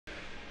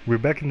We're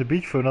back in the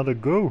beach for another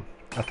go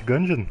at the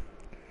Gungeon.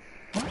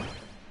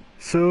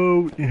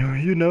 So,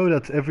 you know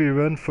that every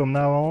run from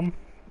now on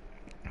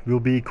will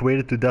be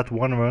equated to that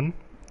one run.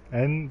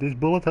 And this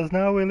bullet has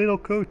now a little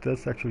coat.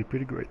 That's actually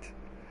pretty great.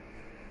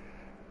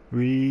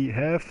 We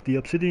have the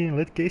obsidian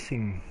lead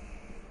casing.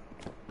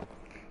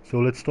 So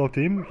let's talk to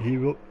him.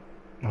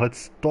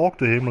 Let's talk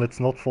to him. Let's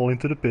not fall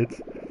into the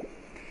pit.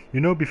 You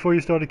know, before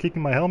you started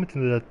kicking my helmet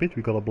into that pit,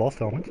 we got a blast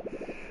helmet.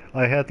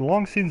 I had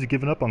long since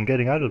given up on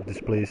getting out of this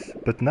place,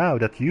 but now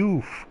that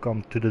you've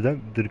come to the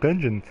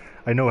Gungeon,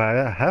 I know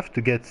I have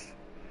to get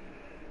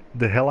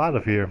the hell out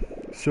of here.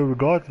 So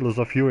regardless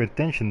of your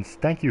intentions,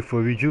 thank you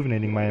for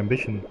rejuvenating my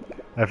ambition.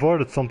 I've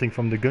ordered something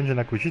from the Gungeon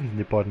acquisition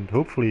department.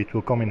 Hopefully it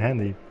will come in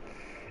handy.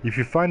 If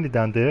you find it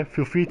down there,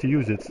 feel free to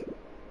use it.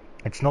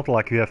 It's not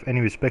like you have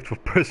any respect for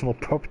personal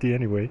property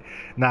anyway.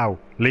 Now,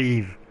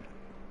 leave!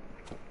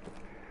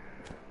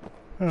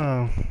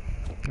 Oh,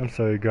 I'm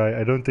sorry guy,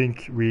 I don't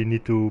think we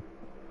need to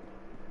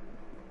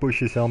push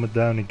his helmet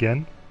down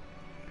again.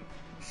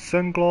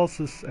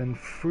 Sunglasses and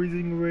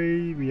freezing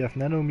ray, we have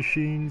nano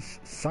machines,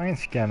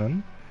 science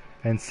cannon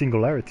and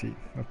singularity.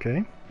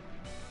 Okay.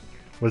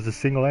 What's the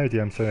singularity?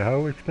 I'm sorry,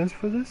 how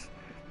expensive is this?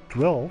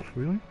 12,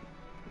 really?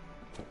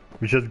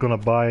 We're just gonna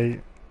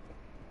buy...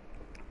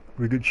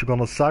 We're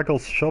gonna cycle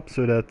shop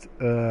so that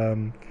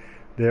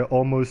they're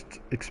almost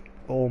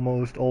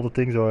all the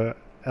things are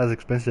as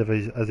expensive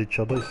as each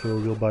other, so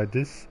we'll buy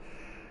this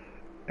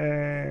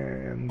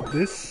and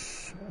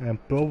this, and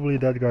probably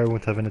that guy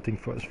won't have anything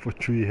for us for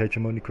 3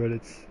 hegemony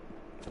credits.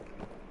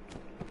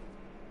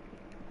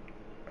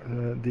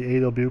 The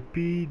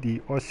AWP, the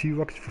RC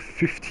rockets for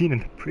 15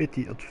 and the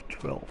pretty at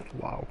 12.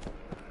 Wow,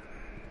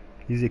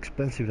 he's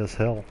expensive as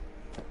hell.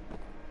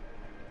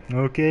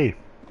 Okay,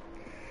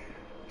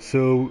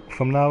 so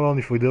from now on,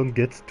 if we don't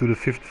get to the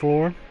 5th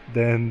floor,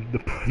 then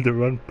the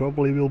run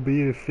probably will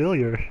be a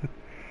failure.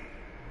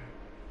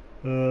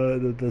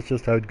 That's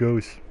just how it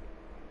goes.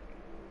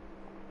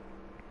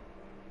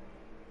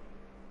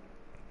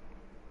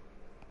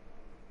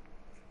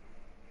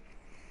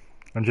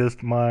 And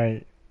just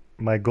my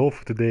goal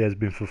for today has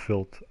been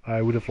fulfilled.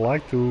 I would have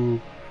liked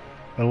to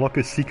unlock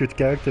a secret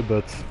character,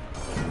 but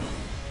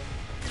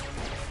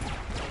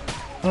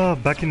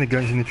back in the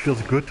Gungeon, it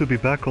feels good to be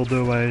back,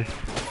 although I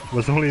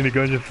was only in the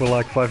Gungeon for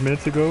like 5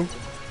 minutes ago.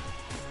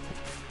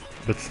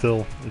 But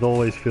still, it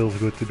always feels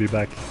good to be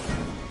back.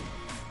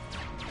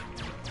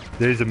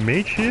 There's a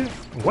mage here?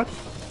 What?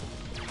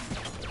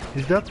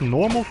 Is that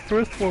normal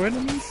first floor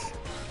enemies?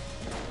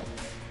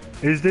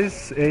 Is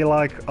this a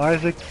like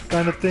Isaac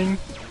kind of thing?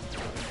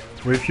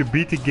 Where if you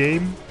beat the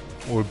game,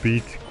 or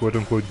beat, quote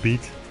unquote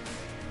beat,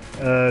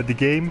 the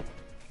game,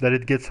 that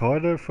it gets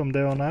harder from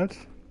there on out?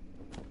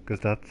 Because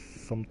that's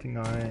something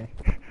I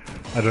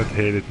don't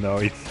hate it, no,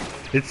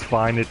 it's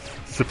fine, it's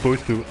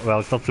supposed to,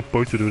 well, it's not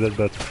supposed to do that,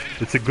 but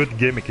it's a good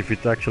gimmick if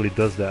it actually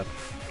does that.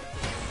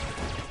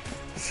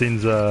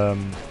 Since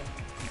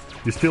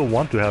you still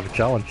want to have a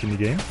challenge in the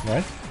game,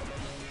 right?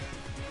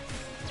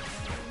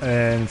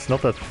 And it's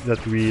not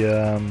that we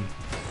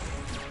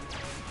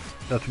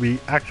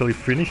actually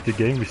finish the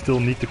game. We still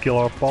need to kill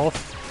our past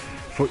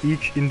for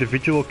each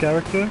individual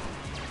character,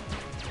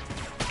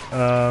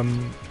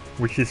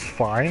 which is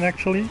fine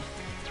actually.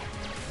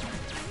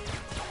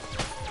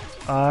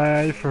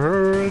 I've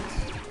heard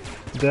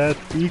that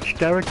each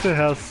character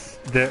has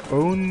their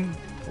own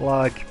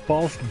like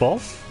past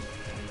boss,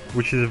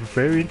 which is a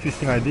very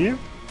interesting idea.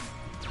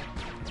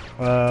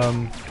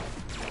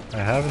 I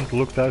haven't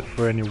looked out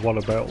for any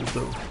water barrels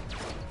though,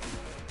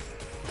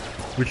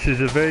 which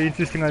is a very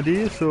interesting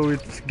idea, so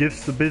it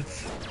gives a bit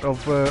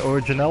of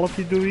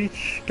originality to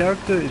each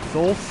character. It's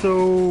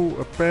also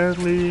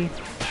apparently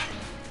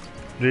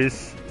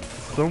there's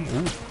some,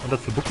 ooh,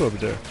 that's a book over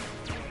there,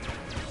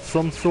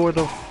 some sort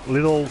of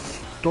little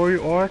story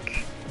arc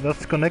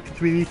that's connected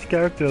with each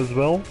character as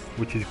well,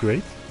 which is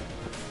great.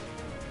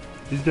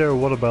 Is there a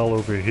water barrel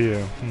over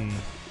here?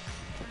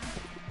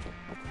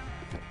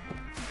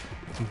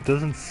 It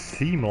doesn't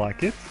seem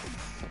like it.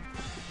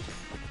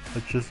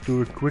 Let's just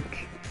do a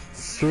quick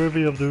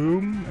survey of the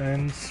room,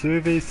 and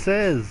survey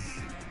says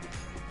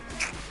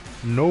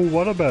no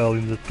water barrel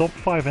in the top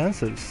 5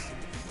 answers.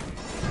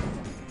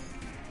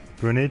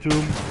 Grenade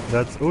room,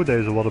 that's, oh,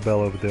 there's a water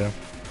barrel over there.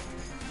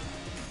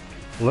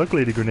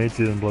 Luckily the grenades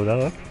didn't blow that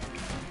up.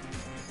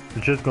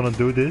 We're just gonna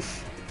do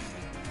this.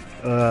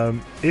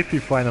 If we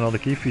find another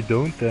key, if we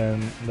don't,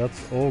 then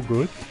that's all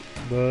good,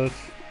 but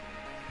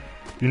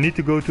you need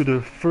to go to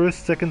the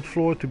first, second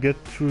floor to get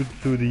through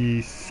to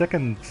the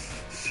second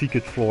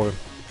secret floor.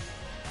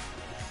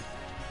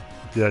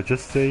 Yeah,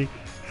 just say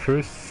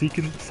first,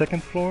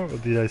 second floor, or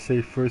did I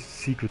say first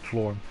secret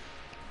floor?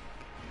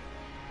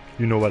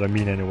 You know what I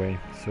mean anyway,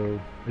 so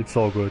it's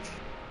all good.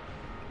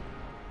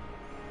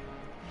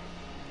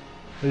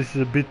 This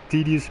is a bit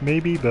tedious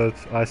maybe, but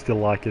I still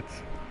like it.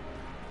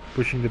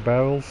 Pushing the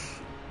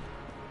barrels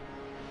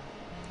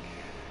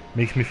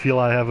makes me feel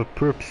I have a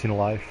purpose in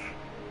life.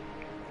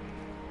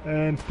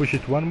 And push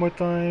it one more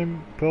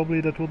time,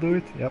 probably that will do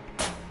it, yep.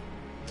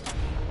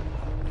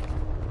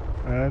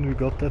 And we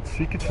got that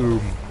secret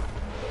room.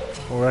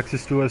 Or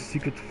access to a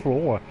secret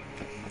floor.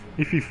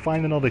 If we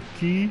find another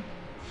key...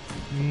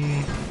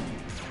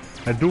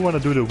 I do want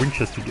to do the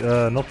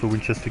Winchester... not the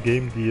Winchester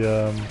game,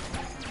 the...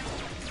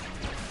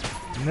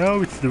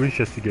 No, it's the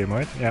Winchester game,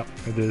 right? Yeah,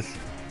 it is.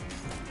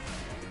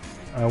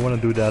 I want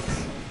to do that.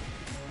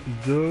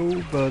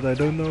 Though, but I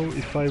don't know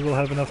if I will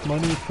have enough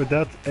money for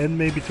that and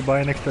maybe to buy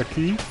an extra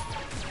key.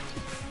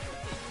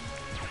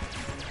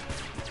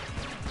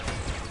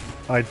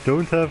 I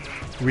don't have...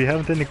 We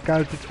haven't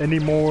encountered any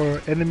more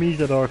enemies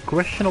that are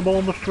questionable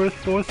on the first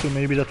floor, so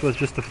maybe that was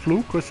just a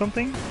fluke or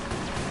something.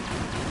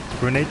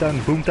 Grenade down,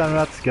 boomtown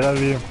rats, get out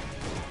of here.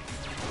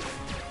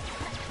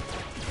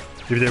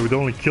 If they would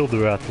only kill the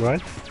rat,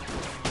 right?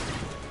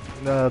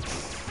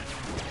 That's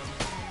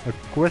a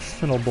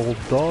questionable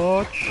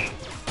dodge.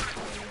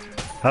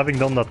 Having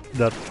done that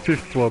 5th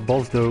floor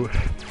boss though,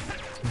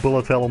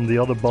 bullet hell on the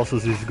other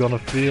bosses is gonna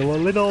feel a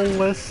little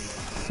less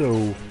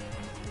so.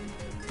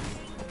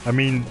 I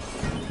mean,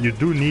 you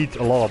do need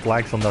a lot of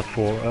blanks on that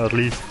floor, at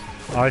least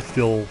I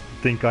still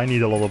think I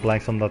need a lot of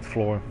blanks on that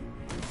floor.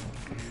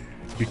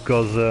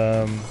 Because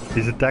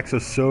his attacks are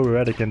so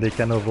erratic and they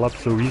can overlap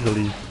so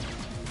easily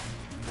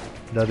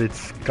that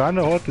it's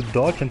kinda hard to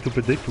dodge and to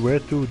predict where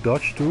to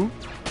dodge to.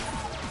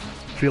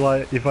 Feel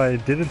like if I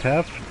didn't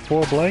have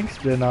 4 blanks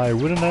then I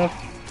wouldn't have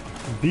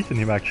beaten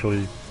him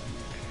actually.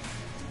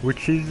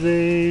 Which is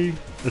a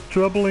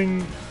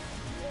troubling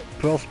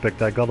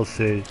prospect, I gotta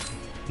say.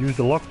 Use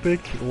the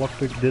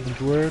lockpick didn't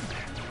work.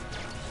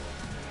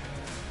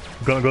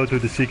 Gonna go to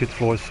the secret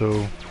floor,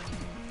 so...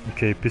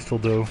 Okay, pistol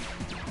though.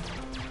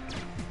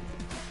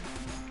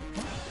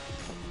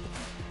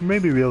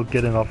 Maybe we'll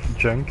get enough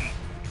junk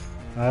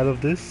out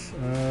of this.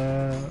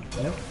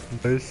 Yeah,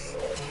 there's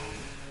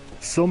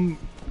some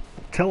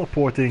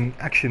teleporting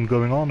action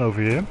going on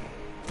over here.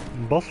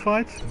 Boss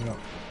fight? No.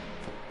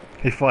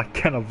 If I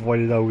can avoid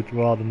it, I would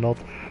rather not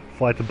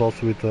fight the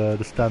boss with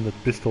the standard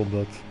pistol,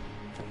 but...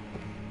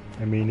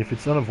 I mean, if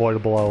it's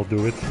unavoidable, I'll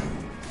do it.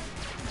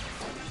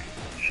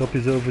 Shop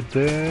is over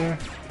there.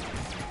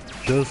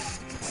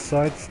 Just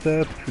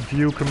sidestep,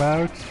 duke him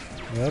out.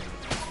 Yep.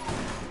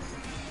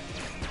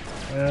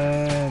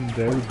 And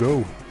there we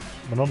go.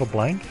 Another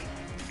blank.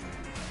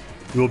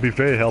 It will be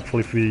very helpful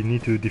if we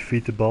need to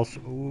defeat the boss.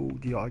 Oh,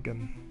 the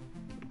Argon.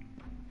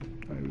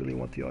 I really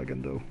want the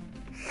Argon though.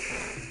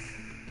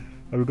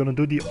 Are we gonna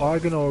do the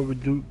Argon or are we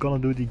gonna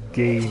do the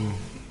game?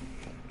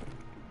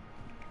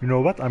 You know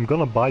what? I'm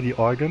gonna buy the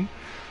Argon.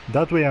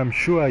 That way I'm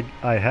sure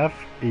I have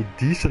a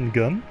decent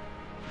gun.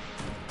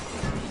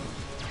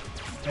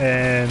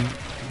 And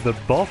the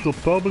boss will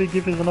probably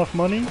give us enough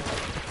money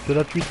so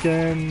that we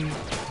can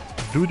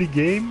do the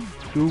game,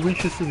 do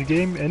Winchester's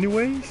game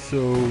anyway.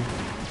 So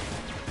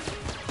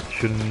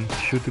shouldn't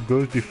shoot the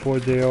ghosts before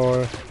they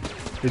are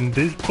in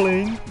this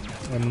plane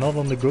and not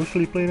on the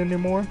ghostly plane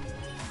anymore.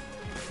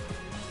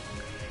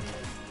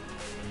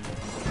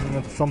 And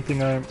that's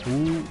something I'm...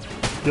 Ooh,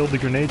 kill the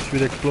grenades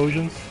with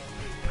explosions.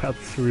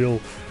 That's real.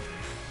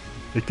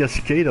 A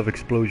cascade of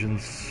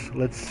explosions.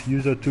 Let's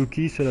use our 2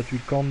 keys so that we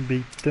can't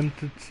be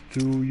tempted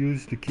to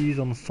use the keys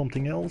on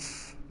something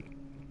else.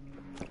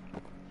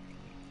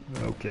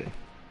 Okay.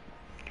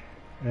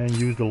 And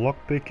use the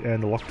lockpick,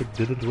 and the lockpick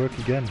didn't work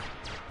again.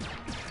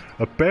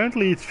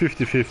 Apparently it's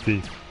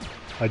 50-50.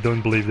 I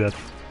don't believe that.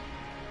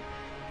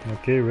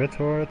 Okay, red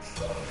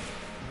hearts.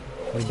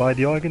 We'll buy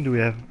the organ. Do we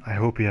have... I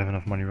hope we have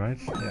enough money, right?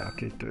 Yeah,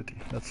 okay, 30.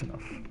 That's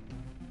enough.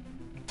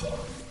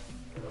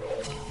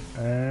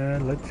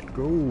 And let's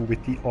go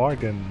with the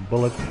organ.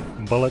 Bullet,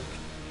 bullet,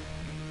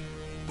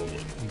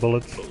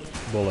 bullet,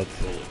 bullet.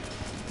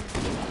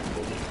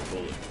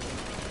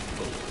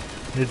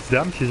 It's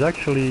damn, she's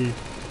actually...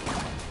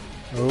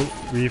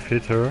 Oh, we've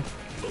hit her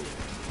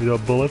with our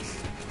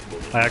bullets.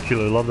 I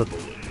actually love that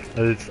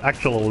it's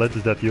actual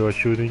leads that you are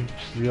shooting.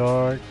 We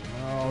are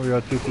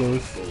too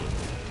close.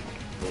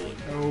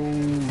 Oh,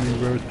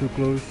 we were too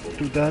close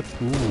to that.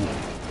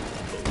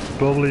 Ooh,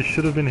 probably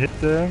should have been hit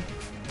there.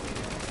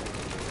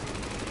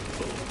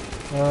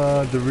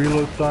 The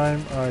reload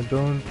time I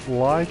don't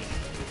like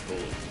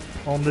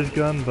on this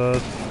gun,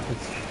 but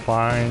it's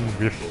fine.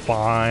 We're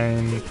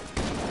fine.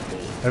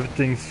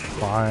 Everything's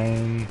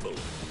fine.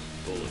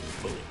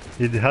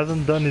 It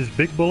hasn't done his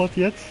big bullet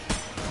yet.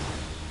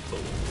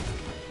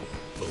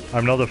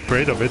 I'm not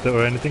afraid of it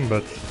or anything,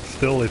 but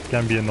still it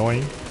can be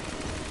annoying.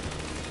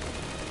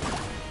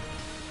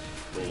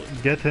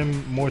 Get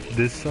him more to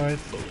this side.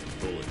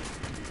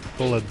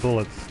 Bullets.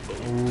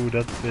 Ooh,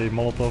 that's a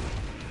Molotov.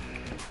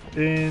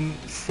 In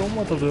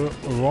somewhat of the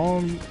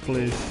wrong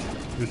place.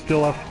 We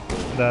still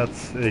have...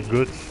 That's a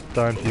good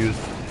time to use.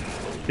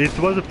 It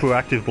was a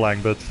proactive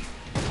blank, but...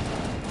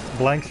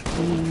 Blanks...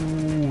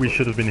 Ooh, we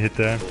should have been hit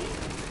there.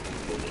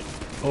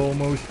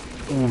 Almost...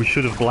 Ooh, we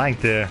should have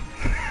blanked there.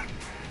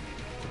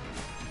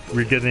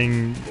 We're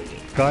getting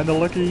kinda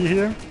lucky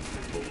here.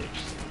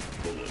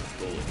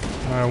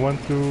 I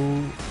want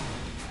to...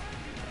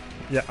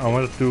 Yeah, I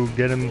wanted to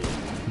get him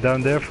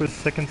down there for a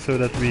second so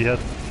that we had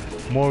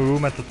more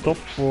room at the top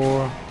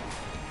for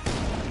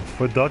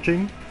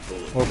dodging.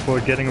 or for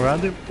getting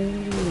around him.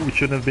 Ooh, we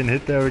shouldn't have been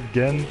hit there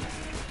again.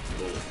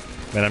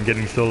 Man, I'm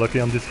getting so lucky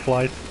on this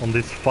flight, on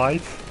this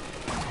fight,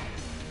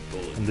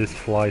 on this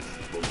flight.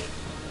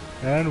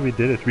 And we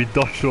did it. We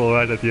dodge roll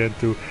right at the end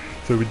too.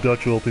 So we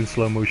dodge rolled in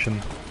slow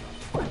motion.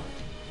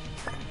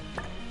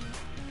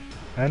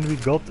 And we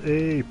got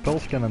a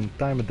pulse cannon,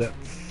 time of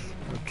death.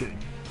 Okay.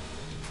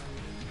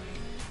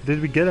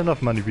 Did we get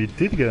enough money? We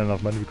did get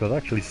enough money because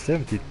actually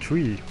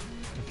 73.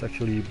 That's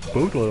actually a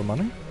boatload of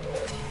money.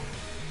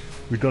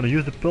 We're gonna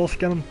use the pulse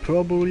cannon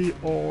probably,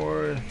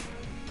 or...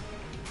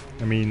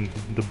 I mean,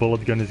 the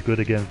bullet gun is good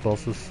against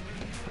bosses.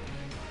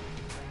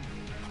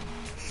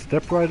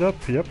 Step right up,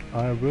 yep,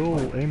 I will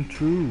aim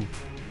through.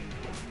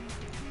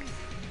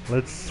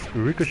 Let's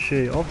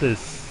ricochet off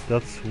this,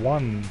 that's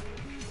one.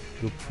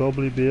 We'll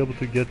probably be able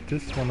to get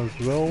this one as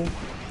well.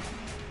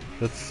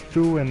 That's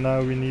two, and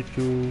now we need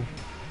to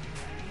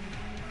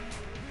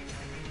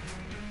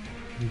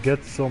get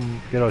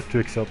our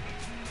tricks up.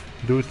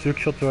 Do a trick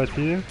shot right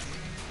here.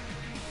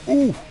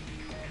 Ooh!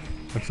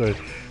 I'm sorry,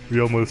 we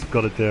almost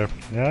got it there.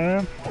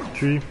 Yeah,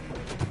 3.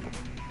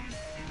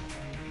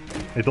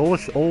 It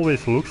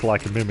always looks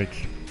like a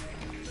mimic.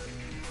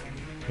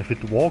 If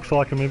it walks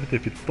like a mimic,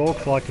 if it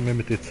talks like a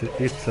mimic, it's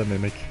a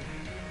mimic.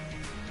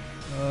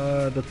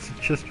 That's a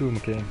chest room,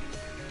 okay.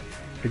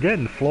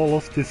 Again,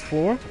 flawless this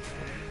floor.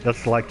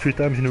 That's like 3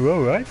 times in a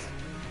row, right?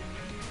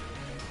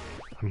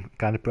 I'm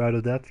kinda proud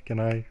of that. Can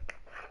I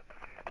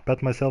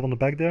pat myself on the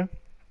back there?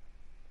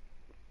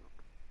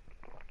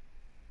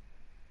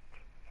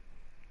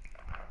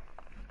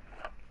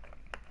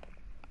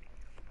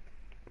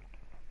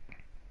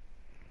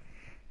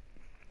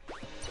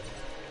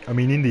 I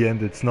mean, in the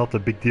end, it's not a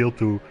big deal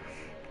to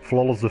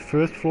flawless the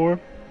first floor.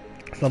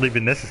 It's not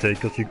even necessary,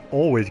 because you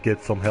always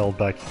get some health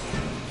back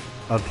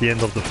at the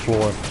end of the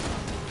floor.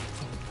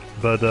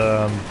 But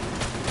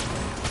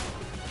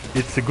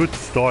it's a good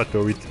start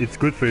though, it's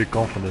good for your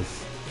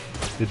confidence.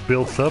 It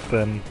builds up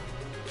and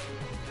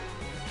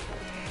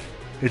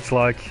it's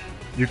like,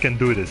 you can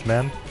do this,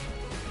 man.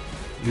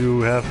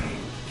 You have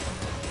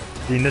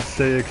the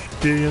necessary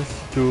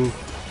experience to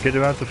get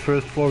around the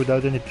first floor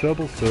without any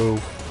trouble, so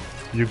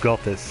you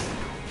got this.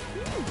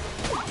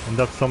 And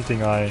that's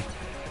something I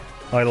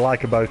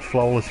like about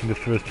flawlessing the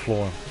first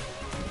floor.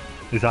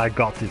 Is I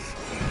got this.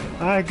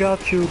 I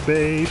got you,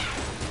 babe.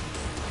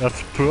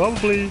 That's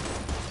probably...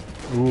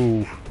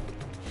 Ooh.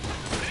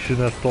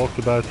 Shouldn't have talked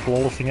about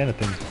flawlessing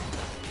anything.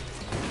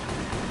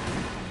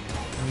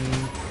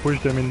 Push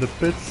them in the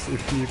pits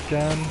if you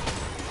can.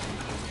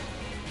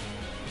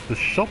 The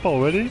shop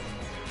already?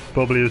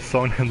 Probably a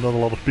song that not a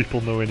lot of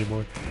people know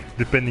anymore,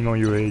 depending on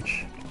your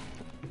age.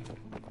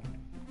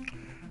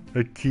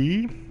 A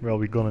key? Well,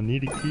 we're gonna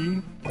need a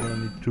key. We're gonna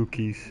need 2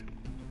 keys.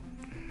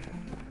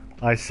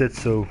 I said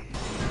so.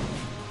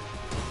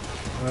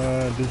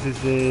 This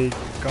is a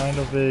kind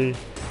of a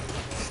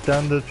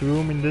standard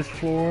room in this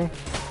floor.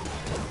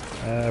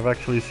 I've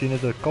actually seen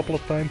it a couple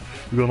of times.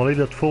 We're gonna leave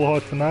that full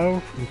hard for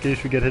now, in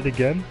case we get hit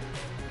again,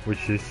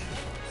 which is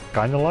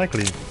kinda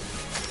likely.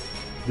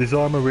 This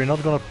armor, we're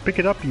not gonna pick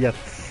it up yet,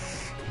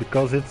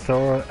 because it's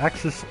our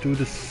access to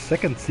the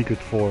second secret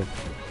floor.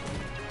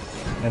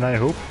 And I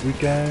hope we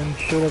can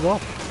show that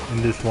off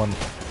in this one.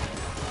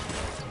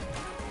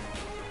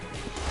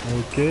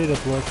 Okay,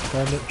 that was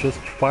kinda just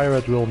fire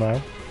at will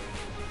now.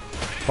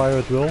 Fire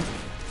at will.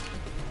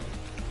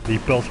 The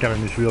pulse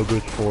cannon is real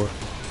good for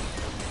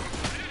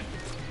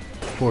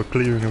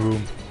clearing a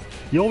room.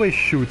 He always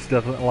shoots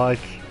that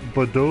like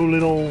Bordeaux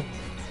little...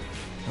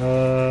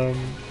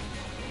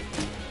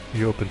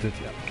 He opened it,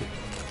 yeah, okay.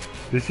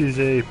 This is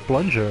a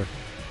plunger.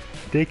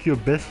 Take your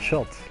best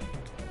shot.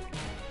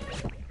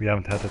 We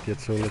haven't had that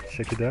yet, so let's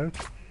check it out.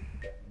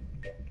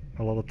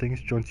 A lot of things.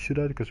 Joint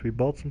shootout because we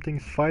bought some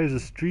things. Fires a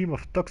stream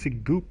of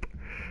toxic goop.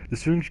 The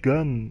syringe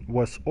gun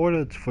was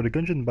ordered for the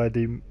Gungeon by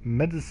the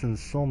Medicine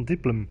Sans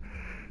Diplôme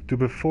to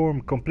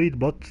perform complete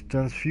blood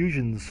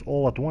transfusions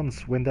all at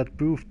once. When that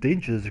proved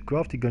dangerous, the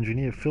crafty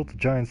Gungeoneer filled the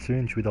giant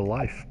syringe with a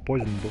live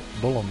poison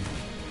bullet.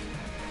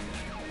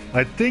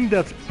 I think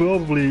that's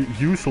probably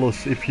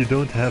useless if you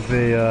don't have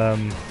a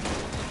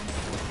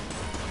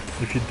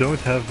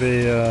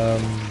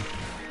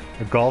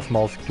gas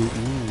mask to...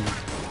 Ooh.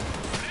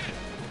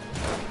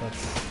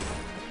 That's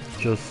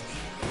just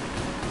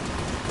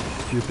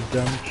stupid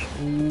damage.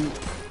 Ooh,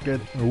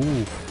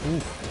 ooh.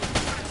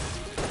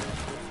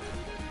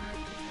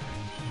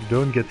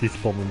 Don't get this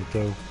bomb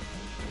though.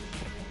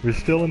 We're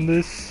still in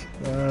this.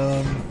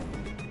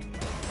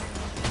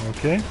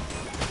 Okay.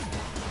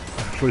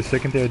 For a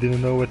second there I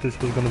didn't know what this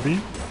was gonna be.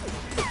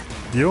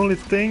 The only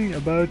thing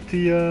about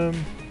the...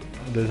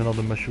 there's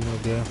another mushroom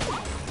up there.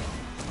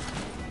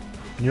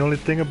 The only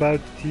thing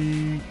about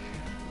the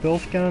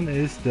pulse cannon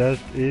is that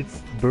it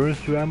burns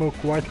through ammo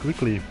quite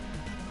quickly.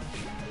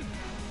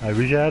 I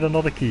wish I had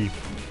another key.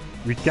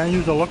 We can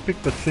use a lockpick,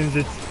 but since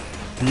it's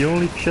the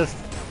only chest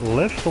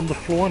left on the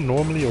floor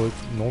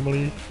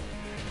normally,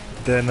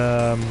 then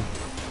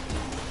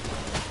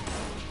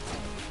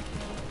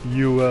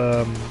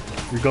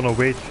we're gonna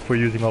wait for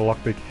using a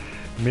lockpick.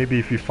 Maybe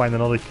if we find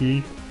another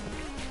key,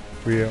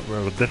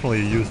 we'll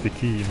definitely use the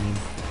key. I mean,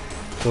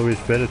 it's always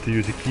better to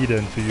use a key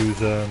than to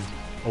use a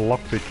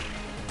lockpick.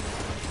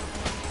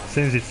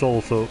 Since it's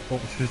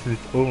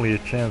only a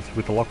chance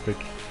with a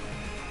lockpick.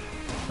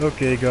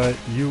 Okay, guy,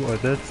 you are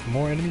dead.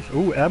 More enemies.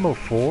 Oh, ammo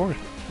for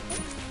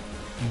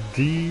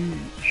the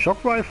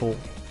shock rifle.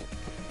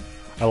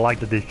 I like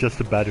that it's just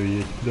a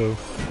battery though.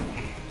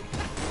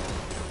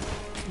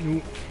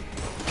 Ooh.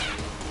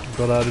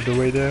 Got out of the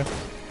way there.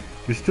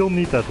 We still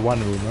need that one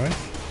room, right?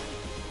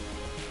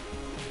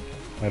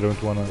 I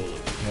don't wanna...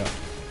 yeah.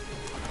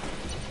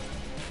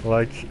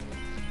 Like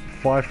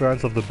 5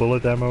 rounds of the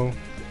bullet ammo,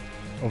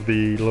 of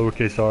the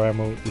lowercase r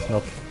ammo, is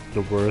not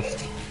the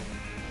worst.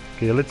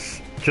 Okay,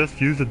 let's just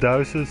use the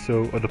dowsers,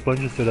 or the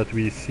plungers, so that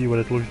we see what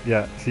it looks...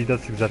 yeah, see,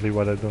 that's exactly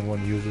why I don't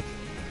want to use it.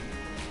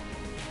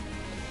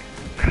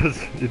 Because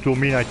it will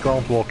mean I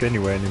can't walk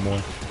anywhere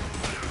anymore.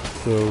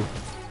 So...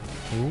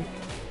 ooh.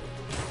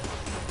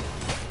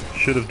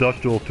 Should have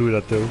dodged all to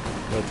that though,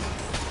 but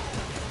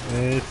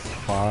it's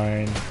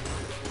fine.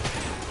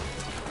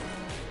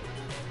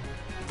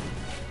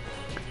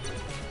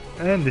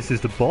 And this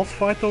is the boss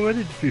fight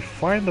already. Did we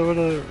find our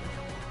other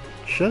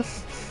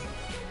chests?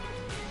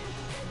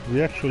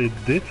 We actually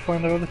did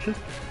find our other chest.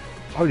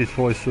 Oh, this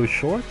floor is so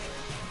short.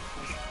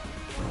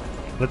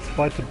 Let's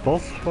fight the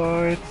boss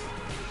fight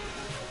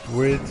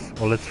with...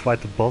 or let's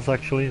fight the boss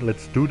actually.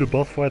 Let's do the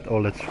boss fight,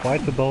 or let's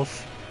fight the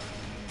boss.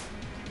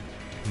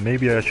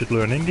 Maybe I should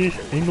learn English?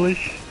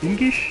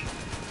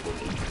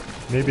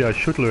 Maybe I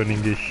should learn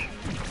English.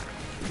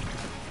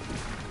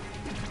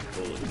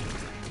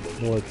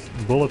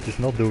 Bullet is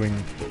not doing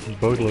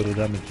boatload of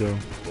damage though.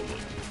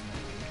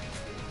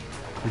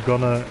 We're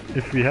gonna,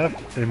 if we have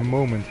a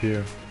moment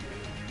here,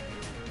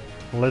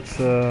 let's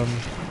okay.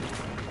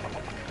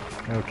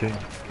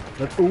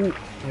 Oh,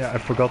 yeah, I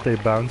forgot they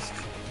bounced.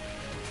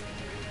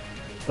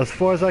 As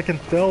far as I can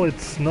tell,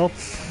 it's not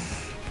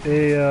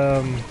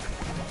a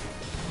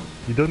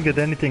you don't get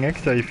anything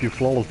extra if you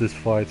flawless this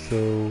fight,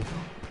 so...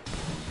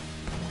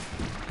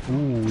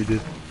 ooh, we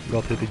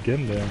got hit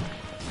again there.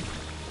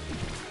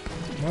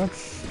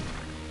 That's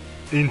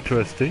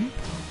interesting.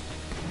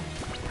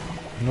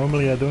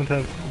 Normally I don't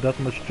have that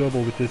much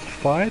trouble with this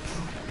fight.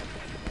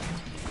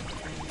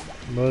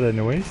 But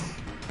anyways,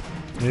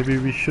 maybe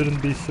we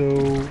shouldn't be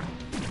so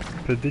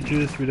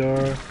prodigious with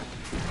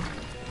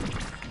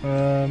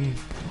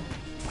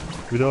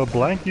our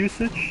blank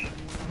usage.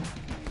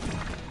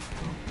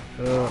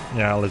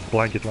 Yeah, let's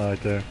blank it right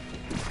there.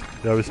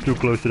 I was too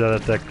close to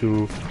that attack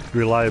to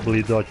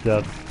reliably dodge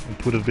that.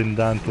 It would have been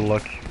down to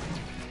luck.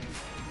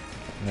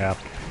 Yeah,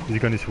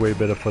 this gun is way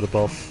better for the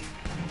boss.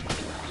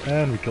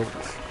 And we killed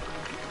it.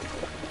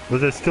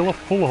 Was there still a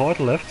full heart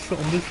left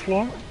on this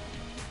floor?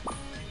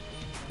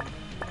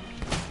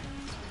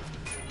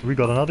 We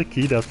got another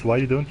key, that's why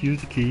you don't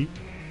use the key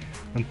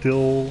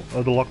until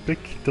the lockpick,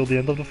 till the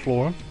end of the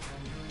floor.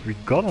 We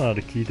got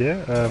another key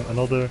there,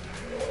 another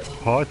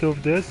heart over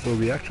there, so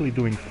we're actually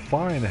doing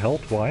fine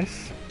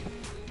health-wise.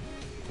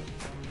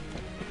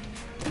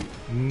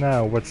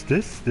 Now, what's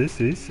this?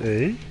 This is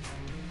a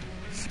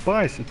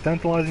spice, a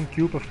tantalizing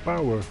cube of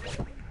power.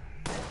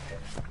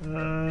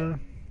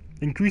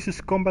 Increases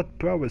combat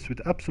prowess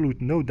with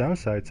absolute no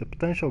downsides. A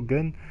potential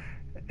gun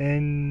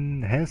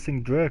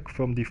enhancing drug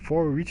from the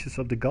 4 reaches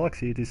of the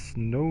galaxy. It is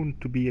known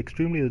to be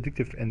extremely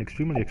addictive and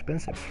extremely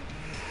expensive.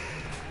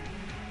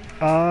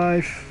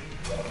 I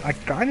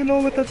kinda know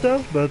what that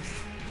does, but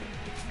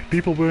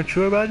people weren't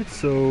sure about it,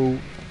 so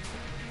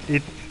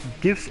it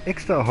gives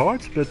extra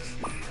hearts, but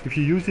if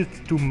you use it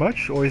too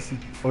much, or it's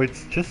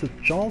just a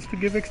chance to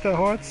give extra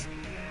hearts.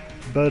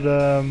 But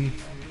I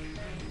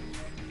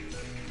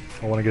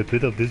want to get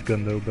rid of this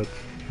gun though, but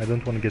I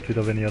don't want to get rid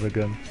of any other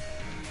gun.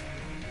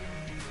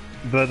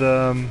 But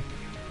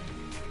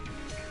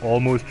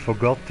almost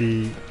forgot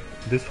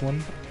this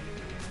one.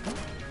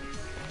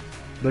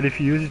 But if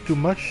you use it too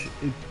much,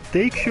 it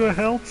takes your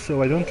health,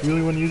 so I don't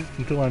really want to use it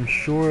until I'm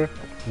sure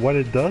what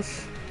it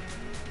does.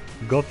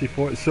 Got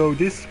before. So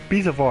this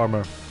piece of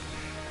armor,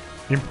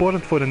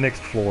 important for the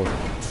next floor.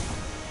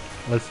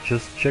 Let's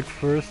just check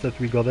first that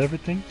we got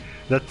everything.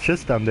 That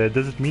chest down there,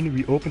 does it mean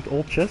we opened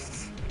all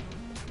chests?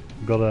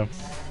 Gotta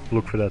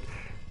look for that.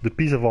 The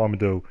piece of armor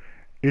though,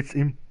 it's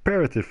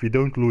imperative we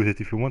don't lose it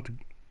if we want to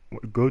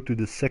go to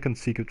the second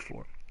secret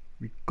floor.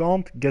 We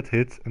can't get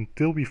hit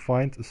until we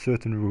find a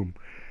certain room.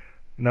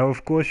 Now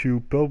of course you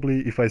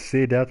probably, if I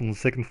say that on the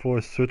second floor,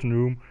 a certain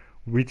room,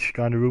 which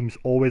kind of room is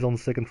always on the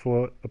second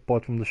floor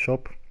apart from the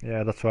shop?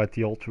 Yeah, that's right,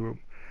 the altar room.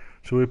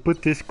 So we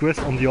put this quest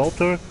on the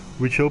altar,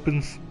 which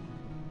opens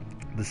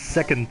the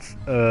second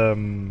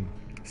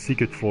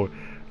secret floor.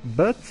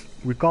 But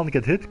we can't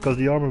get hit because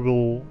the armor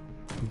will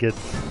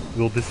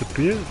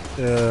disappear.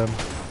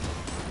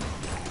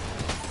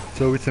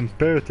 So it's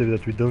imperative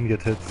that we don't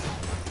get hit.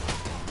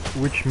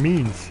 Which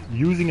means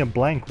using a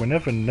blank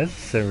whenever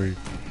necessary.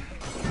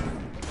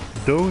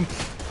 Don't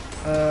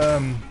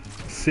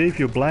save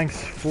your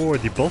blanks for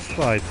the boss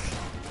fight.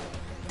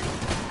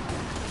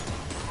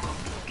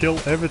 Kill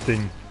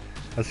everything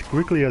as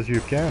quickly as you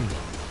can.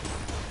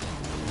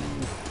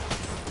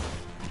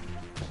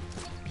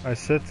 I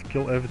said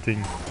kill everything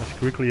as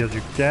quickly as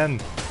you can.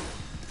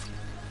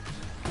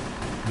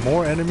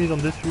 More enemies on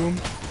this room.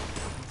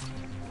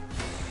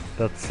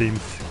 That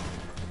seems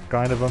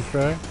kind of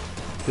unfair.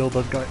 Kill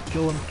that guy.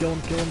 Kill him, kill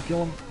him, kill him,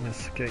 kill him.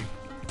 Yes, okay.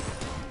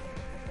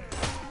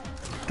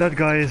 That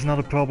guy is not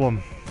a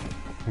problem.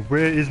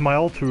 Where is my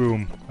altar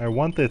room? I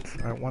want it.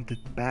 I want it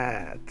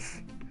bad.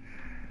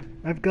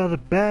 I've got a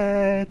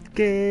bad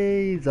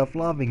case of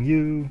loving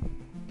you.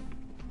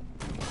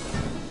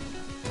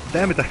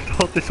 Damn it, I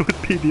thought this would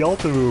be the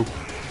altar room.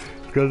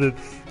 Because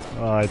it's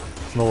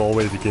not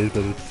always the case,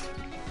 but it's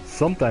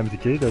sometimes the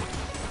case that...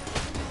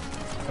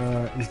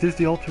 is this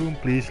the altar room?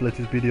 Please let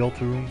this be the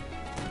altar room.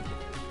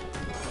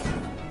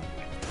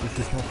 This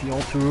is not the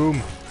altar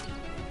room.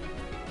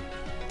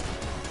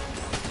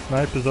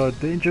 Snipers are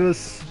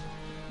dangerous.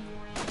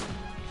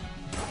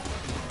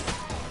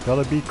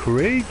 Gotta be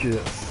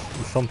courageous.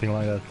 Or something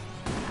like that.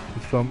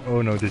 It's from...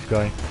 oh no, this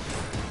guy.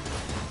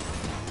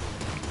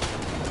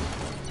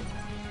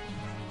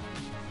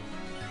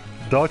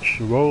 Dodge,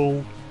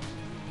 roll.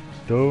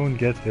 Don't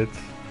get hit.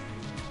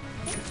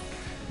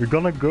 We're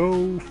gonna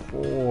go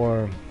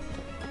for...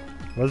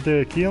 was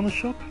there a key on the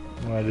shop?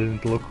 No, I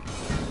didn't look.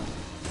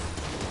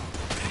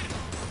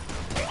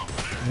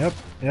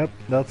 Yep,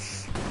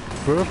 that's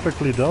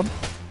perfectly done.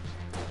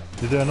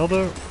 Is there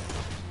another?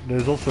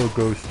 There's also a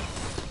ghost.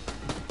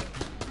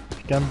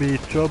 Can be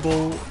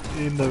trouble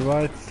in the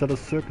right set of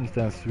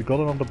circumstances. We got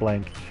it on the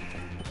blank.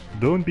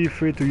 Don't be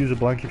afraid to use a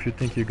blank if you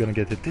think you're gonna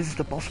get hit. This is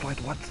the boss fight,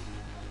 what?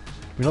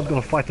 We're not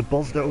gonna fight the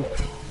boss though.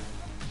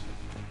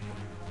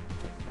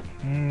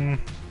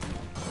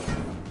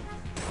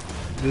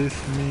 This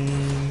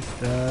means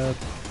that...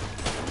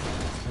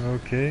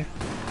 okay.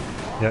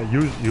 Yeah,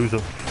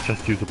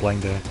 just use a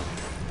blank there.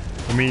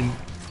 I mean,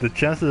 the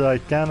chances that I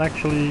can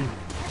actually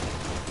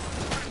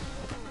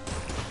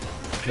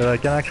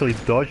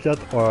dodge that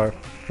are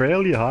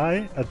fairly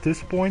high at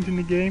this point in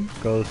the game,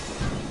 because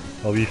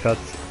well, we've had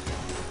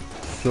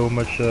so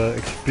much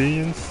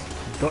experience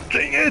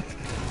dodging it.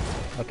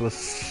 That was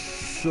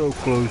so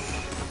close,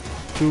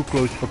 too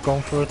close for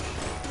comfort.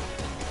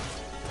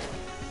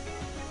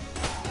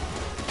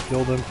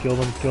 Kill them, kill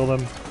them, kill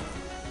them.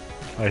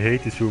 I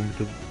hate this room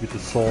with the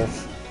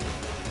saws.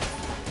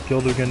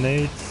 Kill the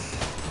grenades.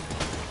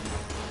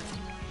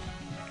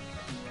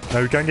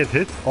 Now we can get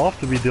hit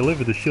after we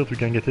deliver the shield. We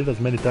can get hit as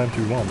many times as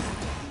we want.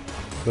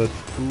 But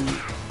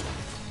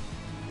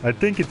I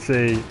think it's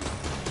a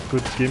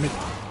good gimmick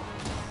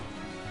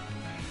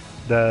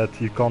that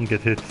you can't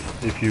get hit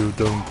if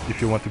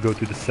you want to go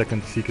to the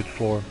second secret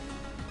floor.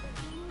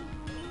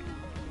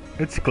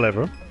 It's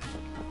clever.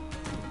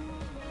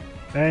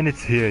 And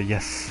it's here,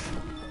 yes.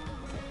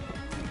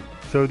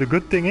 So the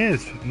good thing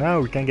is, now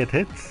we can get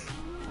hit.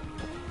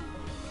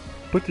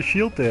 Put the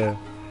shield there.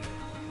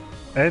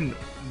 And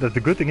the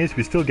good thing is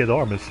we still get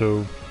armor,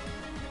 so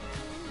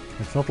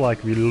it's not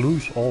like we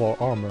lose all our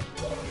armor.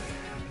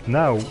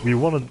 Now, we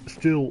want to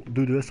still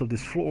do the rest of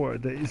this floor.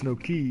 There is no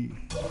key.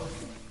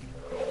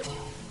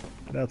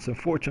 That's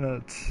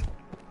unfortunate.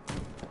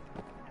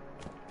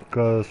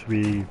 Because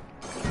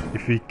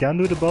if we can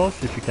do the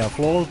boss, if we can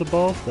flawless the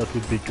boss, that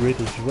would be great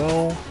as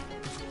well.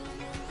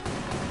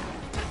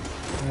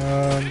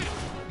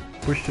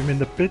 Push him in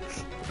the pit.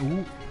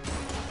 Ooh.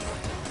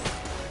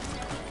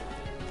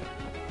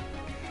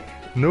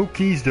 No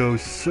keys though,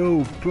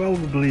 so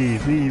probably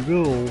we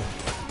will...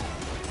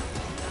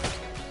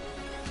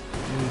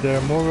 Is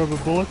there more rubber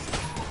bullets?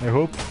 I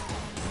hope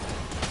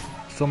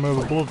some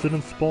rubber bullets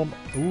didn't spawn.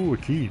 Ooh, a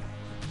key.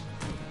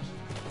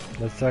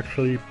 That's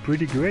actually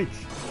pretty great.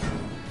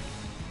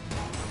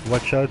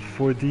 Watch out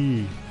for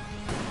the...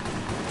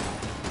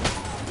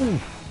 ooh.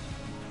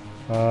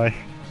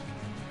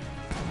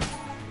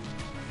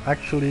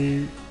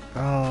 Actually...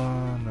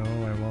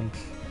 no,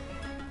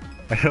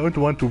 I don't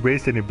want to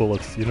waste any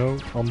bullets, you know,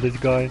 on this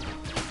guy.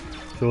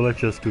 So let's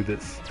just do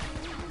this.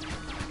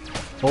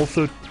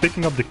 Also,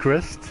 picking up the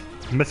crest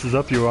messes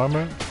up your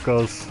armor,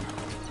 because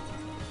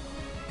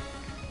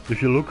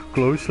if you look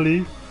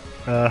closely,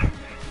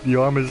 the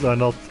armors are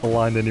not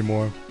aligned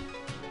anymore.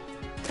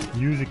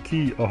 Use a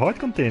key, a heart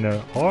container,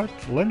 heart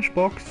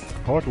lunchbox,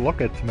 heart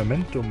locket,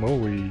 memento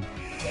mori.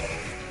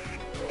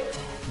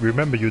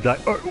 Remember you die.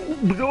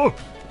 Oh.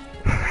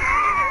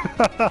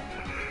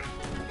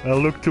 I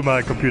looked to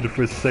my computer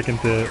for a second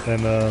there,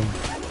 and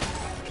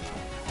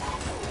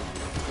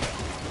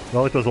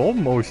well, it was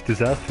almost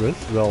disastrous.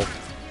 Well,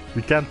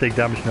 we can't take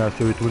damage now,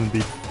 so it wouldn't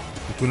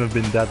have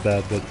been that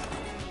bad, but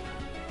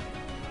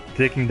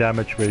taking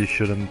damage where you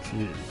shouldn't,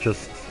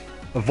 just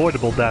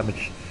avoidable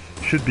damage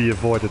should be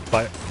avoided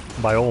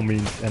by all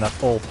means and at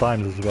all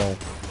times as well.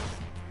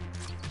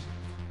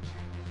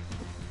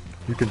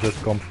 You can just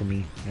come for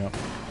me, yeah.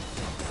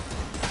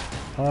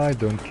 I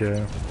don't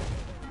care.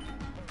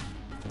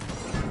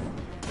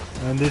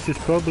 And this is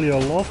probably our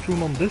last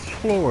room on this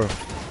floor.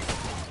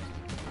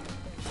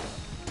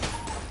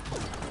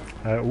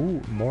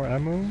 Ooh, more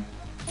ammo.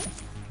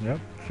 Yep,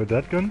 for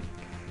that gun.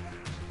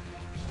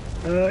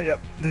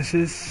 Yep, this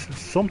is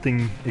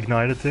something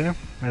ignited there.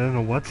 I don't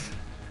know what.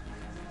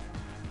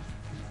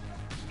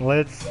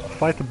 let's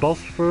fight the boss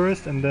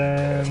first and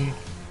then...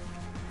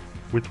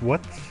 With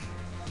what?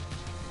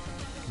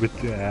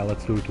 Yeah,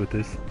 let's do it with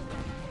this.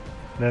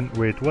 Then,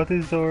 wait, what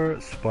is our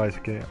spice?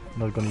 Okay, I'm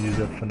not gonna use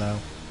that for now.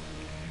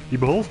 The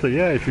beholster,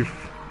 yeah, if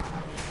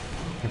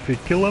we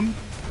kill him,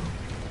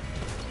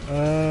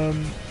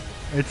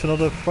 it's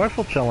another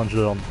rifle challenge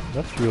done.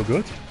 That's real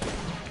good.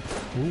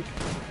 Ooh.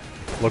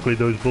 Luckily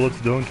those bullets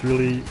don't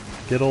really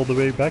get all the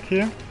way back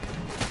here.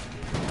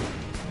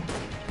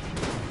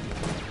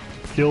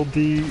 Kill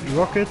the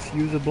rockets,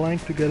 use a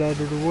blank to get out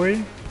of the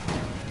way.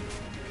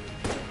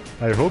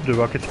 I hope the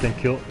rockets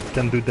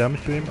can do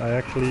damage to him. I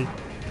actually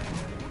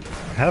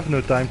have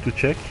no time to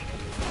check.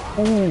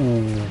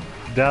 Ooh,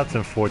 that's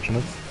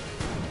unfortunate.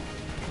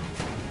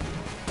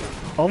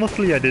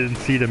 Honestly, I didn't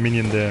see the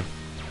minion there.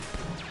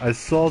 I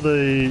saw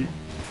the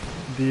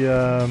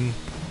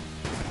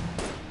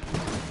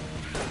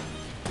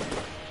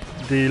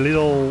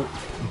little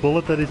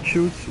bullet that it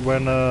shoots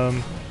when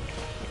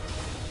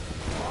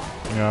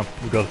yeah,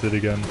 we got it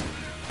again.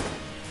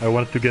 I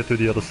wanted to get to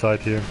the other side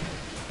here.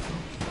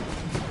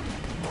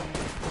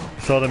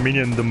 Saw the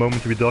minion the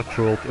moment we dodge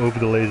rolled over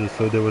the laser,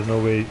 so there was no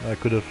way I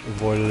could have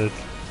avoided it.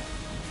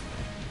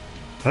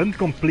 Hunt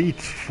complete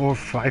for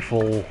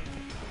rifle.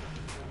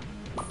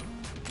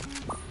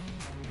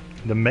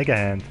 The Mega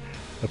Hand.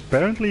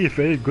 Apparently a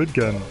very good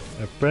gun.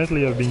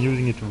 Apparently I've been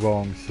using it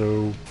wrong,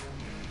 so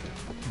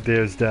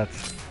there's that.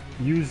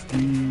 Use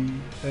the...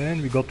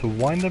 and we got the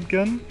wind-up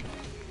gun.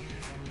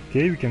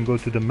 Okay, we can go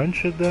to the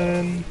Muncher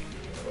then.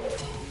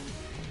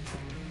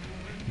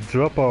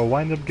 Drop our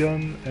wind-up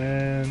gun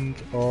and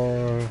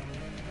our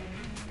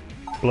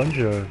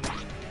plunger.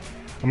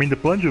 I mean, the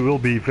plunger will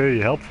be very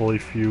helpful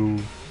if you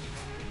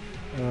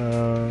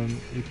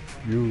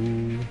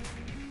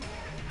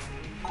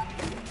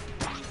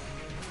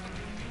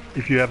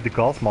have the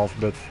gas mask,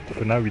 but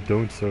for now we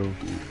don't, so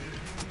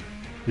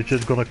we're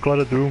just gonna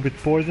clutter the room with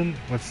poison.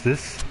 What's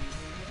this?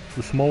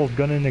 The smallest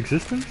gun in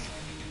existence?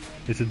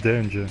 It's a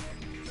Derringer.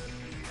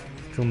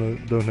 Still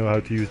don't know how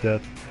to use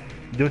that.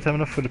 You don't have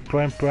enough for the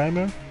prime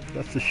primer.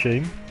 That's a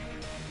shame.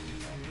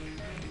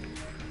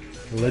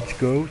 Let's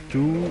go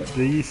to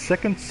the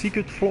second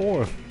secret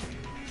floor.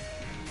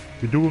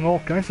 We're doing all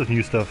kinds of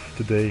new stuff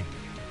today.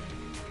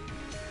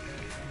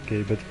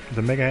 Okay, but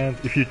the Mega Hand,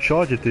 if you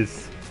charge it,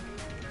 it's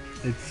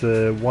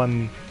a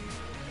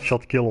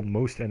one-shot kill on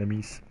most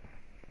enemies.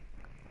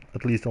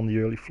 At least on the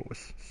early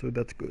floors, so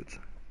that's good.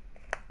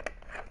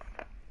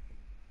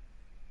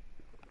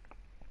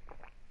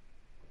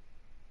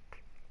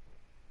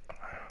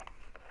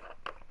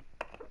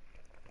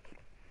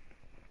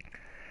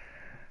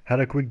 Had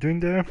a quick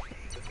drink there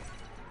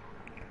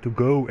to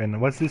go,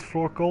 and what's this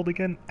floor called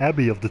again?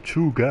 Abbey of the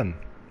True Gun.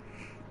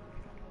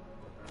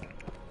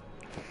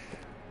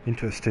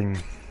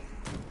 Interesting.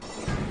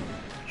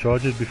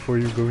 Charge it before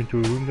you go into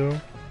a room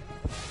though.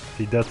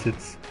 See, that's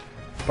its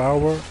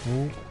power.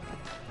 Ooh.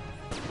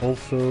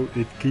 Also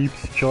it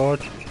keeps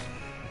charged.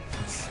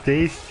 It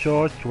stays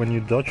charged when you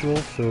dodge roll,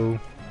 so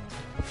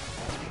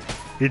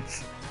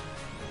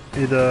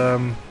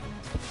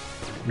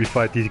we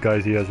fight these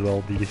guys here as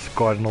well, these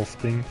cardinal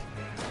things.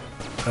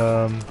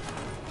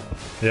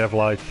 They have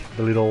like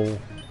the little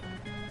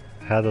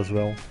head as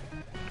well.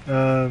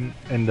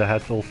 And the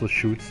head also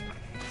shoots.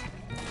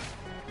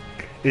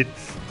 It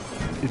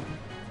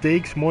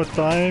takes more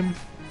time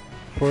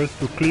for us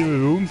to clear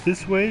rooms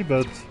this way,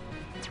 but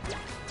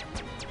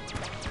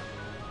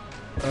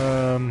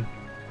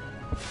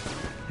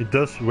it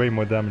does way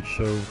more damage,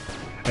 so...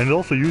 And it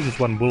also uses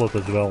one bullet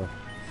as well.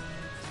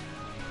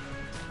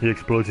 He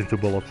explodes into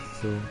bullets,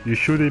 so you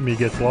shoot him, he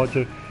gets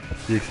larger,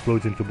 he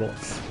explodes into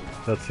bullets.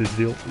 That's his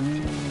deal.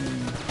 Ooh.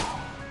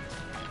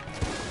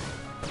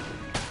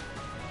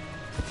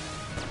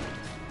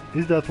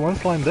 Is that one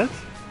slime dead?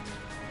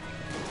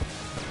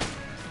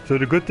 So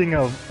the good thing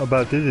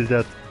about this is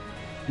that,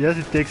 yes,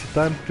 it takes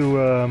time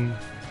to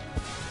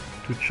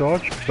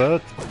charge,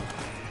 but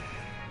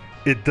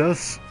it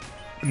does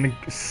an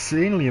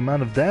insanely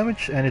amount of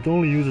damage and it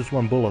only uses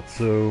one bullet,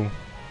 so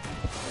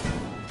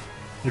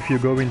if you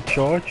go in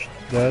charged,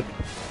 that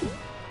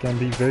can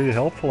be very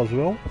helpful as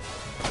well.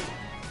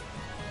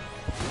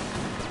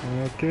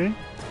 Okay.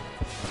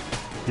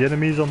 The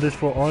enemies on this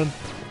floor aren't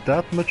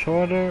that much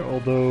harder,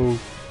 although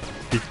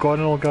the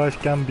cardinal guys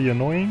can be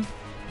annoying.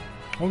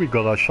 Oh, we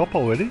got our shop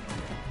already.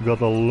 We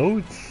got a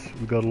load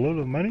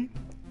of money.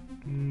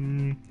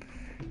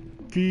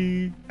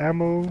 Key,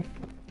 ammo.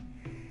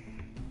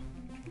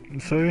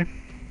 Sorry.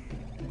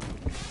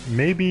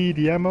 Maybe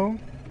the ammo.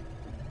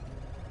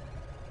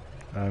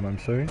 I'm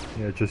sorry.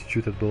 Yeah, just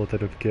shoot that bullet. I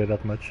don't care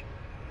that much.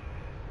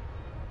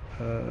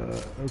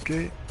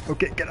 Okay.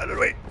 Okay, get out of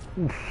the way.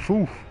 Oof,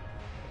 oof.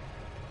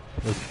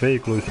 That's very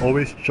close.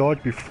 Always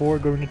charge before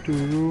going into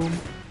a room.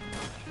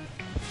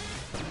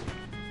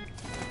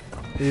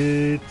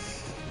 It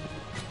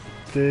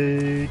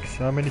takes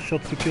how many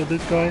shots to kill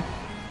this guy?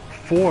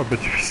 4, but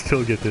we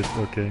still get it.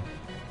 Okay.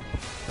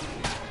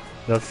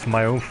 That's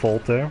my own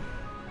fault there.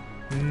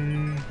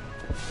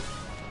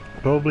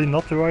 Probably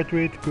not the right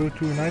way to go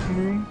to an item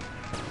room.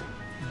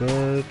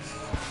 but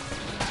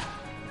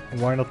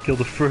why not kill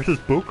the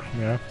furthest book?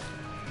 Yeah,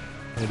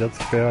 that's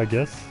fair, I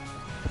guess.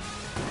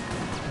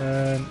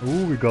 And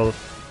ooh, we got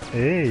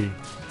a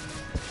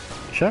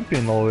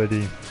champion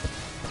already,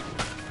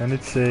 and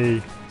it's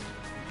a.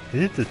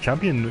 Is it a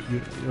champion?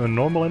 A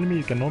normal enemy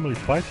you can normally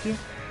fight here?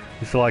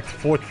 It's like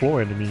 4th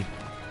floor enemy.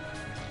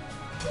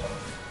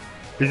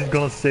 Is it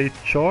gonna stay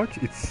charged?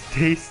 It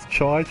stays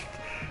charged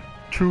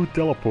through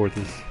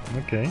teleporters.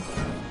 Okay,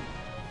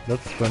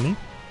 that's funny.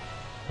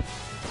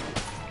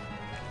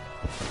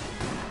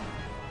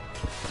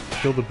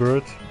 Kill the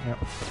bird. Yeah,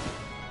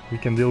 we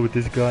can deal with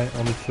this guy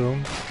on its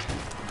own.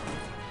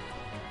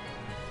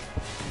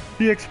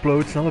 He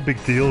explodes, not a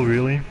big deal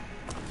really.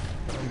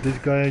 This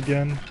guy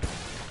again.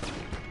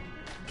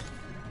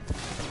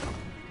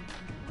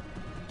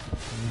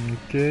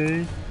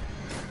 Okay,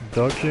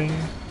 dodging.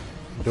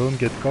 Don't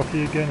get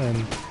cocky again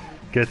and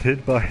get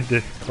hit by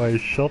a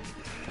shot.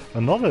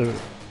 Another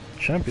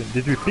champion.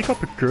 Did we pick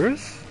up a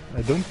curse?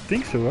 I don't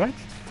think so, right?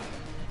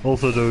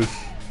 Also, those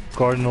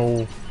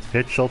cardinal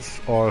headshots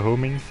are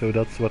homing, so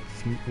that's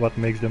what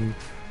makes them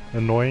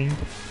annoying.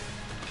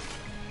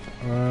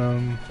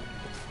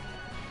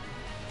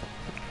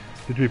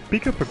 Did we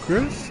pick up a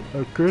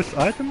curse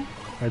item?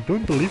 I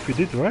don't believe we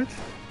did, right?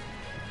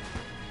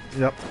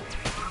 Yep.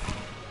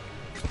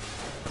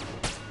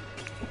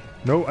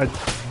 No, I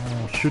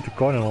shoot the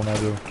cardinal now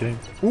though. Okay.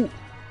 Ooh!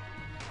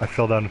 I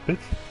fell down the pit.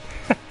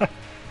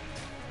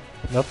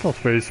 That's not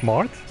very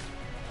smart.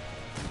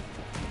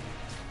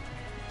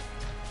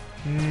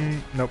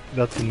 Nope,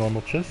 that's a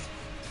normal chest.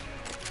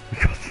 We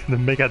got the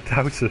Mega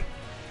Dowser.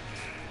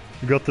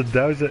 We got the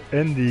Dowser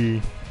and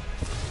the...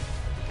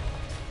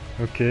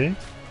 Okay.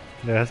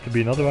 There has to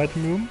be another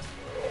item room.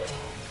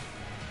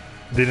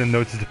 Didn't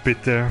notice the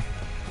pit there.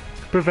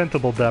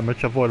 Preventable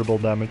damage, avoidable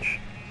damage.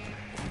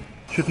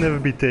 Should never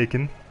be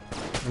taken.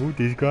 Ooh,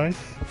 these guys.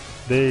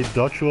 They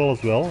dodge roll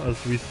as well,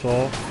 as we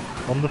saw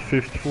on the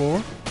 5th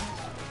floor.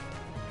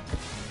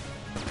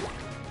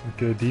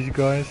 Okay, these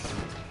guys.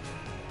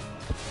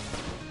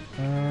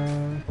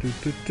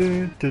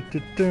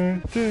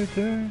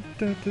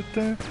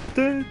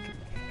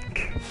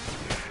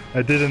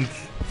 I didn't...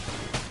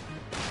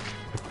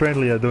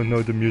 Apparently I don't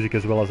know the music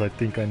as well as I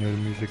think I know the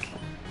music.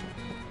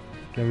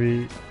 Can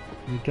we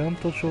can't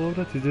touch all of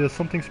that? Is there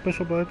something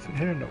special about it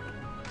here? No.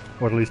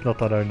 Or at least not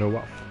that I know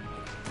of.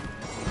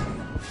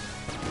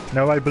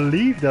 Now I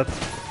believe that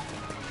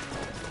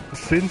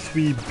since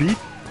we beat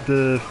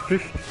the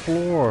 5th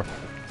floor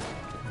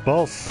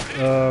boss,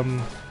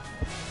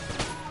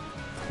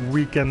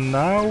 we can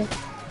now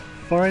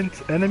find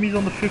enemies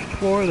on the 5th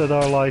floor that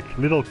are like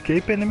little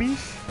cape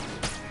enemies.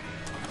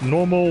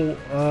 Normal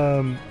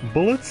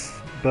bullets,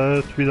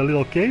 but with a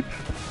little cape.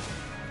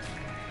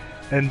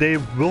 And they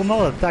will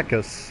not attack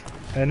us.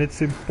 And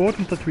it's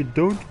important that we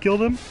don't kill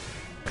them,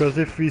 because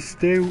if we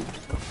stay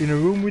in a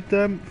room with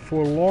them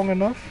for long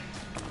enough,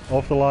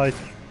 after like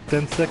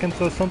 10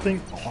 seconds or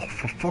something... Oh,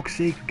 for fuck's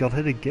sake, we got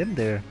hit again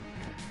there.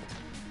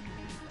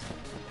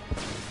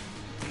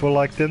 For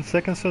like 10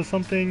 seconds or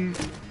something,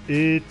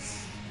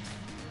 it's...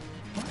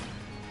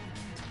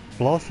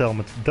 Blast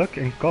helmet, duck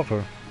and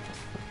cover.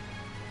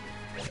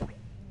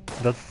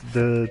 That's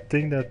the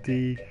thing that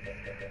the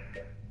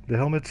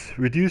helmets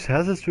reduce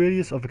hazard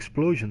radius of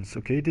explosions.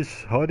 Okay,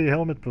 this hardy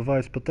helmet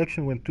provides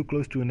protection when too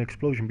close to an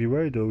explosion.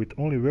 Beware though, it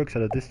only works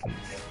at a distance.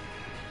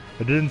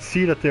 I didn't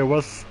see that there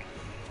was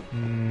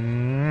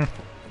a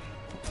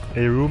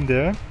room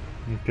there.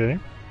 Okay,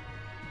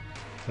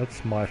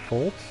 that's my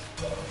fault.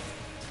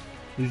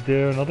 Is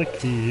there another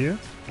key here?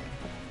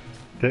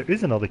 There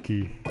is another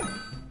key.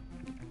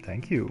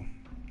 Thank you.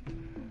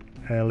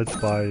 And let's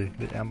buy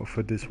the ammo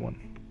for this one.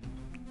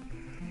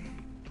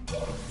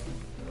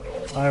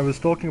 I was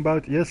talking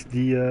about, yes,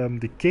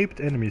 the caped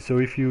enemy. So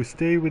if you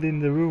stay within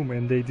the room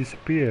and they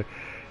disappear,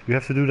 you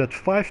have to do that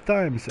 5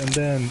 times and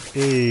then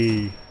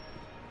a...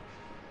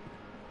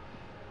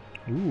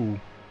 Ooh.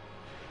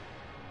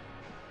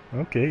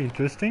 Okay,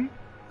 interesting.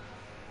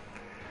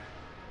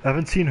 I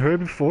haven't seen her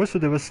before, so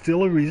there was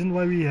still a reason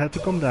why we had to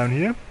come down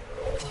here.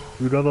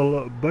 We got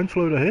a bunch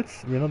load of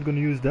hits. We're not gonna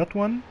use that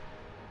one.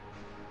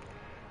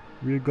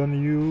 We're gonna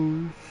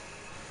use...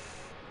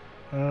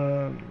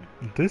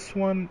 this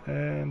one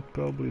and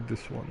probably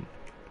this one.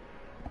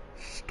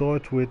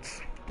 Start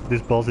with...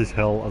 This boss is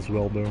hell as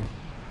well though.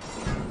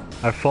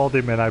 I fought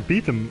him and I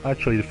beat him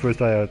actually the first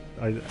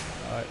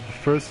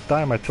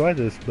time I tried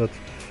this, but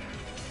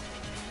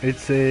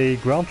it's a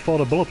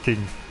Grandfather Bullet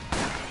King.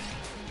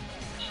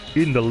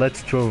 In the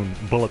Let's Throne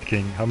Bullet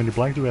King. How many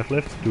blanks do we have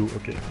left? 2,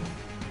 okay.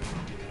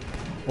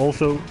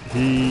 Also,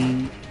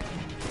 he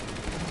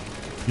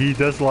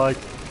does like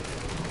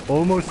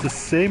almost the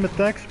same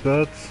attacks,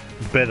 but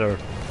better.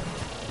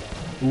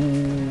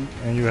 Ooh,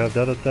 and you have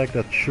that attack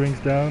that shrinks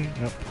down.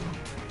 Yep.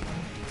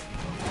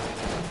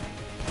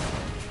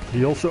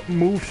 He also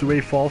moves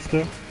way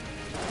faster.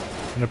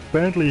 And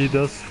apparently he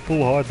does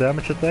full hard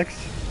damage attacks.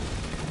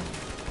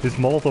 His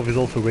Molotov is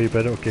also way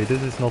better. Okay,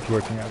 this is not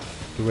working out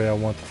the way I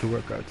want it to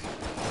work out.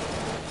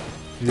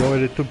 He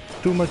already took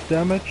too much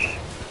damage.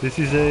 This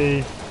is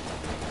a...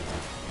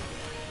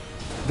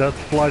 that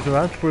flies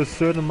around for a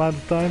certain amount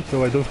of time,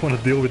 so I don't want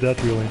to deal with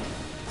that really.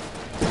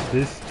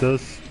 This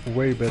does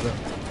way better.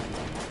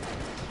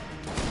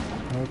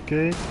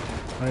 Okay,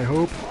 I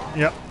hope...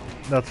 yeah,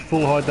 that's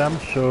full hard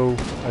damage, so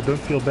I don't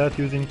feel bad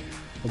using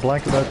a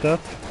blank about that.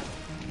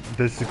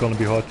 This is gonna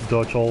be hard to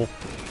dodge all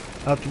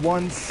at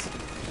once.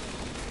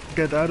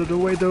 Get out of the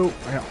way though.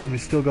 Yeah, we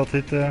still got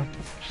hit there.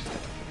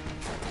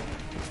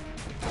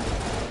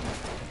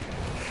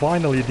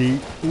 Finally the...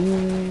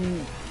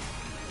 ooh!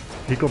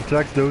 He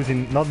contracts those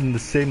in not in the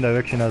same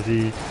direction as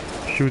he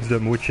shoots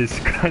them, which is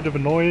kind of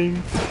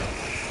annoying.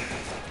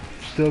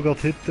 Still got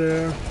hit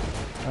there.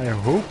 I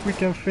hope we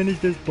can finish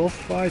this boss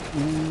fight.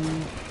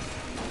 Ooh.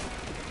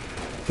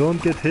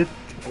 Don't get hit.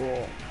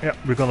 Oh. Yeah,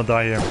 we're gonna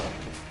die here.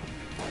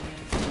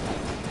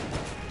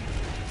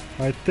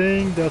 I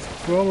think that's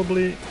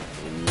probably...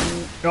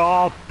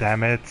 oh,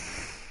 damn it.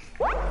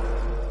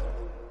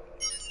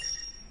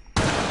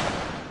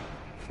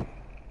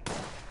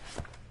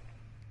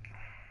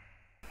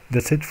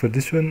 That's it for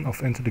this one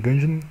of Enter the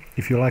Gungeon.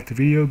 If you liked the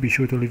video, be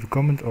sure to leave a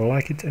comment or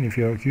like it, and if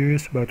you are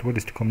curious about what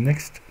is to come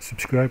next,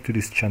 subscribe to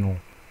this channel.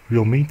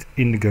 We'll meet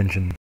in the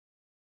Gungeon.